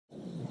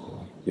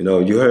You know,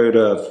 you heard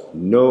of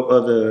no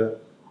other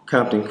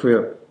Compton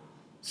Crip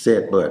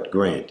set but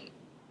Grandy.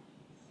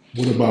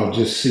 What about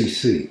just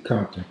CC,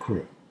 Compton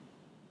Crip?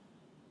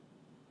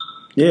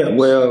 Yeah,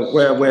 well,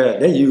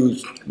 they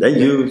use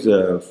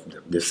the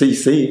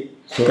CC.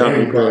 So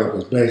Compton everybody Crip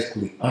was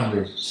basically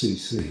under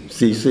CC.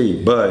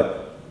 CC,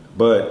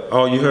 but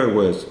all you heard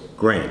was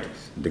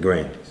Grandies, the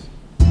Grandies.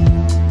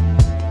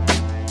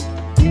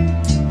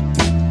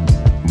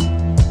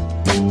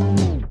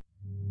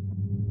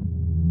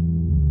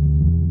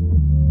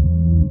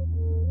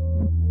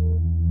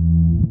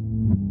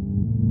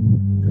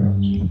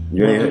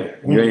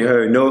 You ain't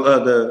heard no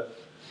other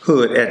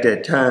hood at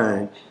that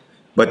time,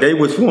 but they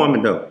was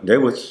forming though. They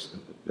was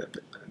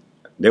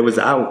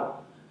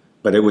out,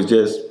 but it was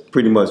just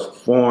pretty much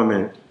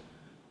forming,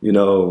 you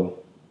know,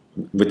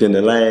 within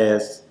the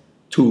last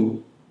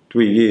 2-3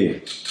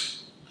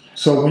 years.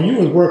 So when you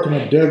was working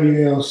at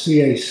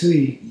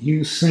WLCAC,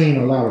 you seen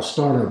a lot of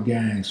startup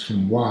gangs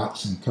from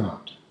Watts and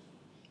Compton.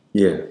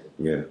 Yeah.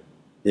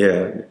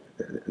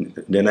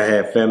 Then I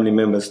had family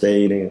members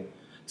stayed in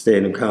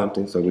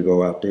Compton, so we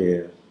go out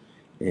there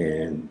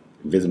and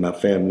visit my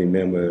family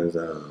members.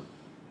 At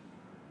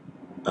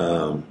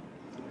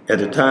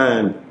the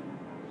time,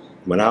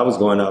 when I was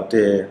going out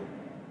there,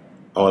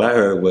 all I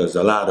heard was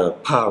a lot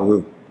of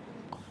Paru.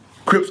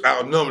 Crips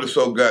outnumbered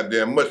so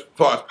goddamn much as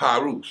far as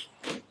Parus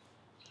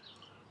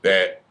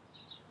that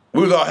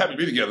we was all happy to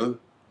be together,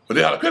 but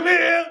they had a Crip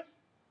here,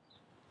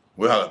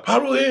 we had a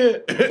Paru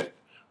here.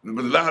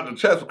 But the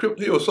chance for Crip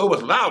here was so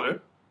much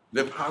louder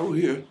than Paru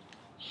here.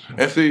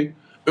 And see,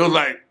 it was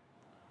like,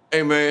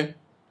 hey man,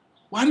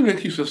 why do they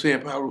keep still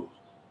saying Paru?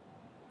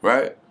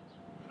 Right?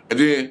 And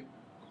then,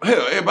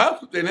 hell, everybody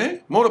put their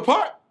name. Mona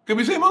Park, could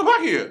be saying Mona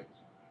Park here.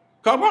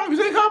 Carl Park, we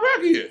saying Carl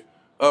Park here.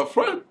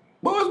 Front,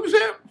 boys, we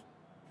saying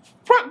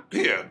front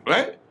here,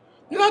 right?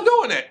 You're not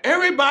doing that.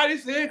 Everybody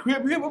saying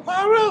Crip here for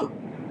Paru.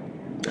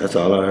 That's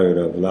all I heard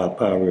of, a lot of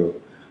Paru.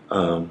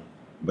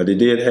 But they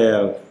did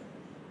have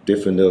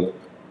different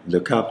the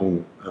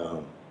Compton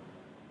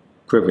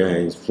Crip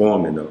gangs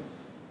forming though.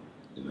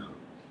 You know.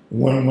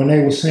 When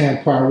they were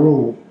saying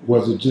Paru,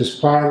 was it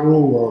just Paru,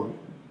 or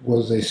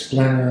was they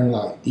splintering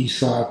like East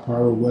Side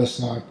Paru, West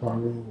Side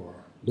Paru, or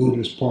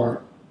Looters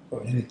Park,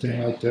 or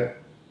anything like that?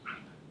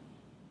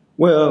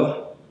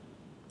 Well,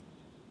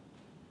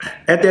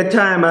 at that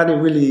time I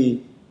didn't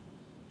really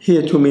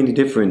hear too many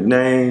different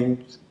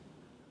names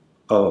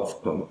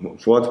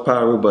for the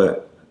Paru,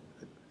 but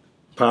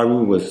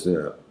Paru was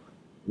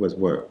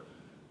what?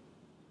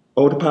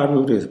 The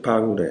Paru this,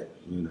 Paru that,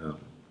 you know.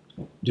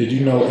 Did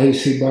you know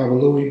A.C.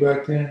 Babalouie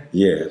back then?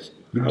 Yes.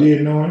 You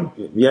did know him?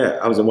 Yeah,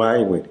 I was a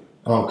YA with him.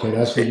 Okay,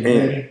 that's what you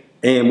did.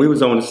 And we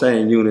was on the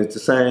same unit, the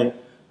same.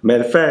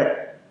 Matter of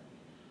fact,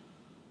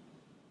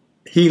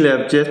 he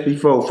left just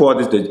before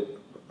the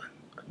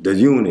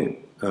unit,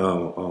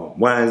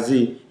 Y and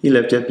Z. He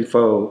left just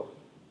before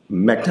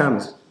Mac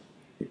Thomas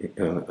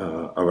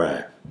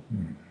arrived.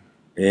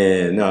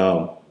 And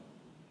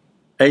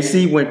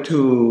AC went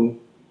to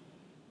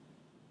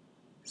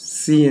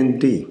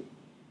C&D.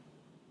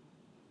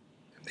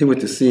 He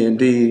went to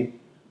C&D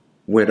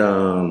with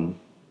LB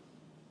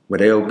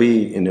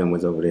and them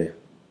was over there.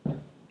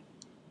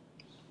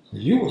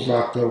 You was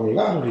locked up with a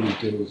lot of these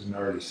dudes in the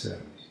early 70s.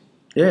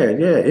 Yeah.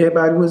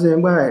 Everybody was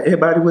in white.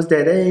 Everybody was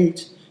that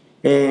age,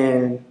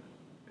 and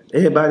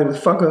everybody was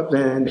fuck up,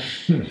 and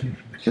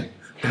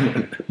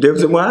they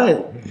was in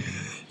white.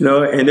 You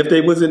know, and if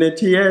they wasn't in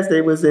TS,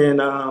 they was in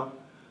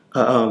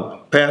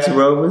Paso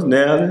Robles,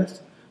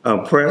 Nellis,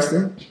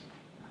 Preston.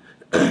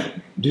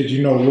 Did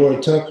you know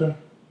Roy Tucker?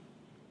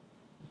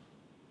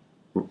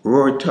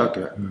 Roy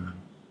Tucker.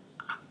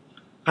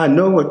 I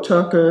know a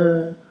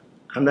Tucker.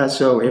 I'm not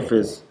sure if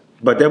it's,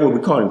 but that's what we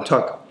call him,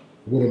 Tucker.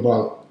 What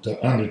about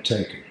the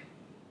Undertaker?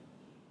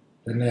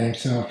 The name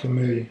sound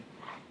familiar?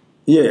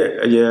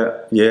 Yeah.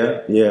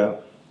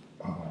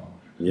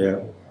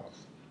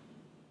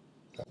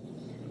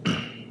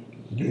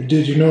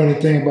 Did you know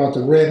anything about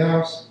the Red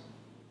House?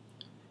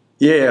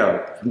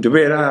 Yeah, the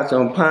Red House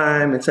on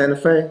Pine in Santa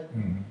Fe.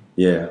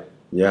 Yeah,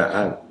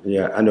 I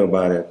know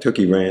about it.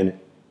 Tookie ran it.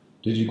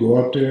 Did you go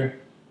up there?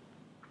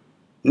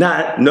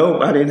 No,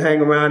 I didn't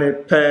hang around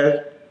it, pass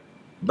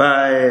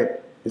by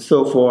it, and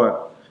so forth.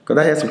 Because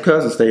I had some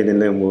cousins stayed in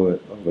Linwood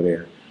over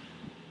there.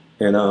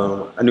 And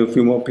I knew a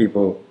few more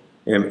people.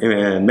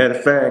 And matter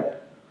of fact,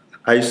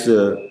 I used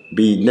to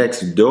be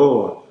next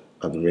door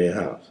of the Red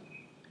House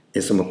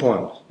in some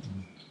apartments.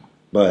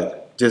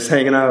 But just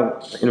hanging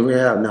out in the Red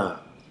House, nah.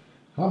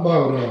 How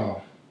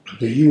about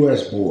the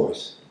U.S.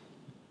 boys?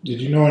 Did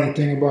you know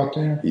anything about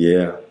them?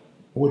 Yeah.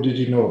 What did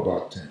you know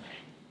about them?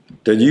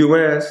 The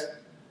U.S.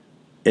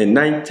 in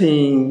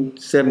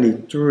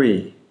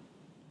 1973,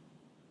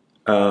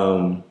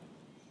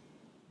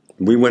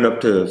 we went up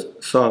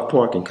to South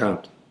Park in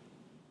Compton.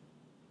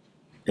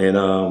 And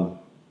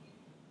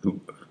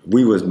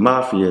we was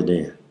Mafia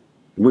then.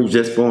 We were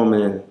just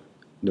forming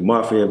the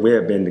Mafia. We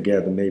had been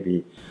together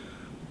maybe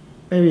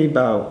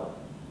about,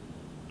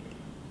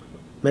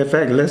 matter of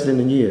fact, less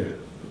than a year,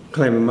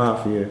 claiming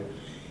Mafia.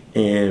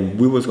 and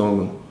we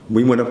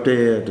went up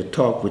there to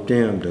talk with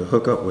them, to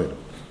hook up with them.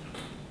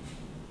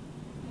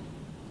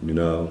 You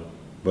know,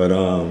 but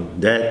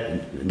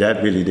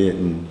that really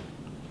didn't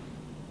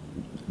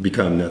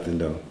become nothing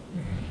though.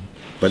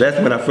 But that's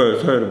when I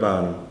first heard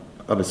about him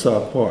up at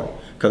South Park,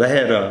 because I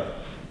had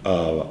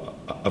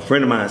a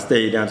friend of mine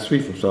stayed down the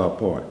street from South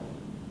Park,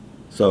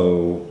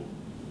 so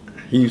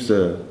he used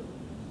to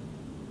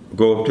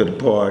go up to the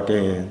park,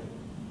 and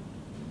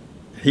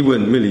he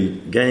wasn't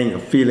really gang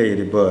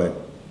affiliated, but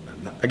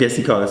I guess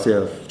he called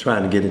himself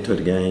trying to get into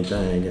the gang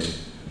thing,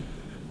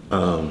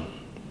 and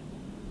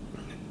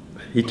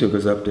he took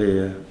us up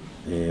there,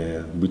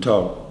 and we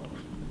talked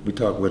with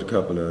a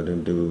couple of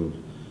them dudes.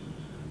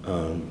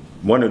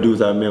 One of the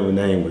dudes I remember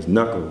name was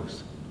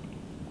Knuckles,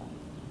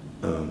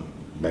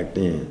 back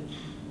then,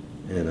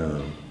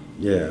 and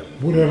yeah.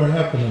 Whatever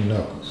happened to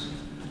Knuckles?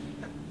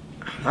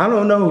 I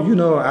don't know, you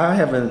know, I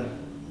haven't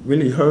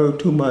really heard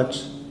too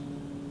much.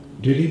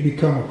 Did he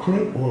become a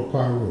Crip or a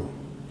Pyro?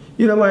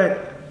 You know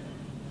what?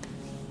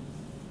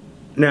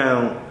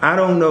 Now, I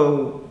don't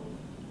know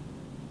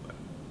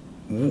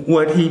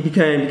what he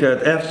became,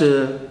 because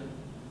after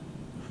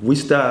we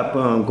stopped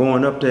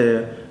going up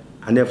there,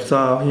 I never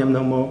saw him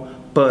no more.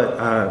 But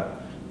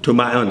to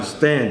my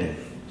understanding,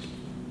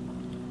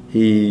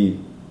 he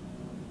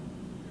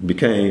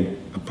became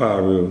a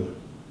Pyro,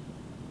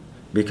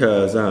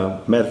 because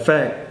matter of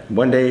fact,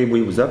 one day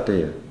we was up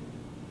there,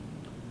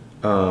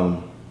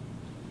 and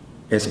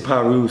some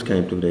Pyrus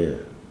came through there,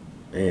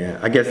 and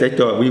I guess they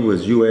thought we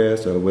was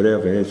U.S. or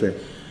whatever, and they said,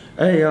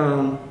 "Hey,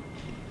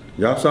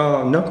 y'all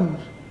saw Knuckles?"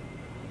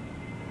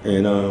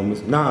 And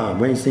nah,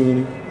 we ain't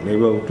seen him. And they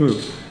rode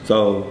through.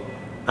 So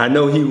I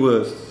know he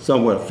was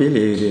somewhat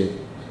affiliated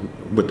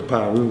with the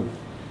Pyru.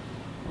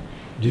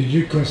 Did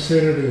you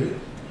consider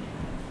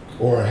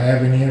or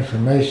have any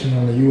information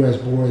on the U.S.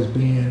 boys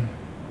being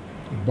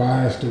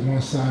biased to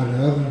one side or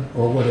the other,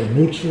 or were they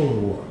neutral or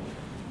what?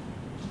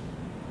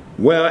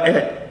 Well,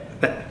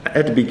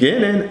 at the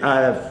beginning,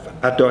 I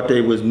thought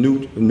they was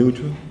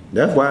neutral.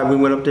 That's why we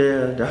went up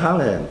there to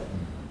holler at them.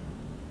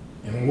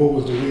 And what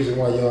was the reason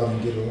why y'all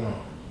didn't get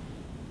along?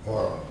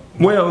 Or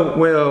when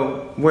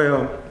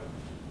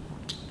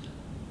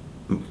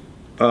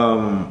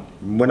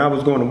I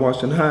was going to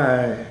Washington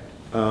High,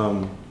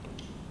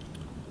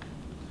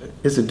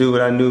 it's a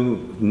dude I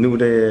knew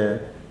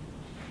there.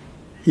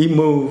 He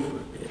moved,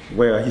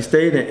 well, he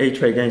stayed in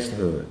A-Tray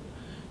Gangsterhood,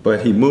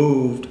 but he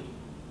moved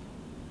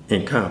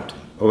in Compton,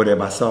 over there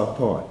by South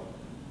Park.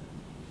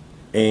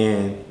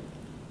 And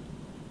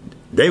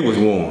they was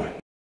warned.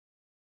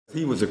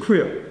 He was a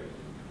Crip,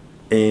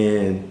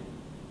 and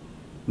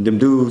them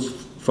dudes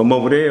from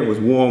over there was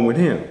warm with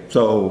him.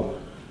 So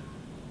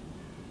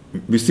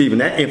receiving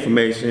that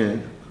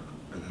information,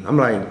 I'm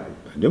like,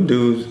 them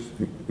dudes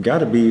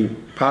gotta be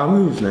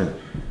Pyrus now,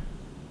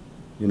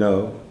 you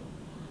know?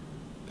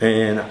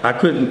 And I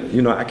couldn't,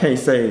 you know, I can't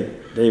say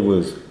they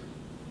was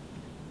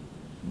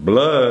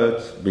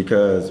Bloods,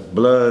 because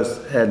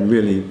Bloods hadn't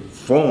really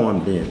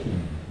formed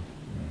then.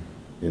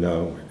 You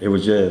know, it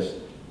was just,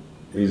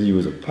 either you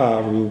was a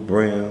Pyru,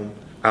 Brim,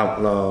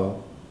 outlaw,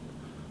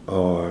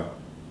 or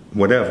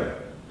whatever.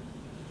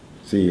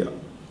 See,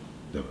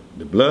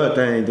 the Blood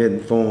thing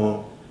didn't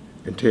form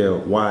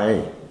until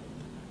YA.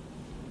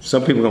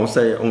 Some people gonna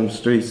say on the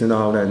streets and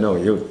all that, no,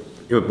 it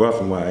was brought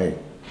from YA.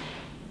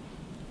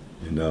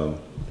 You know,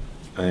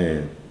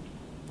 and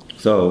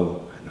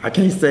so I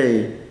can't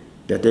say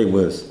that they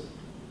was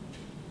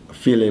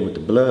affiliated with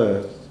the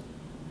Bloods,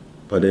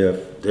 but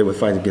if they were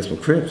fighting against some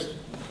Crips,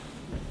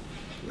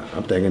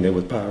 I'm thinking they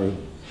was Pyru.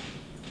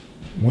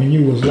 when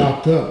you was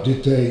locked up,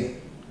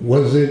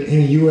 was it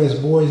any U.S.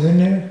 boys in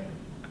there?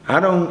 I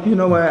don't, you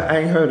know what, I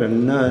ain't heard of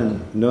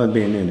none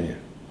being in there.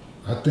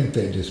 I think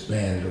they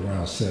disbanded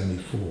around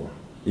 74.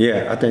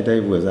 Yeah, I think they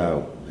was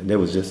out. They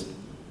was just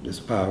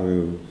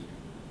Pyru.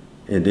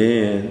 And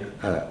then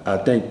I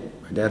think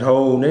that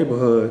whole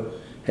neighborhood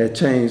had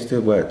changed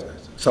to what,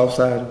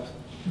 Southsiders?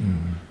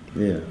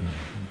 Mm-hmm. Yeah.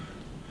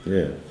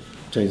 Yeah,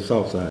 changed to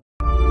Southsiders.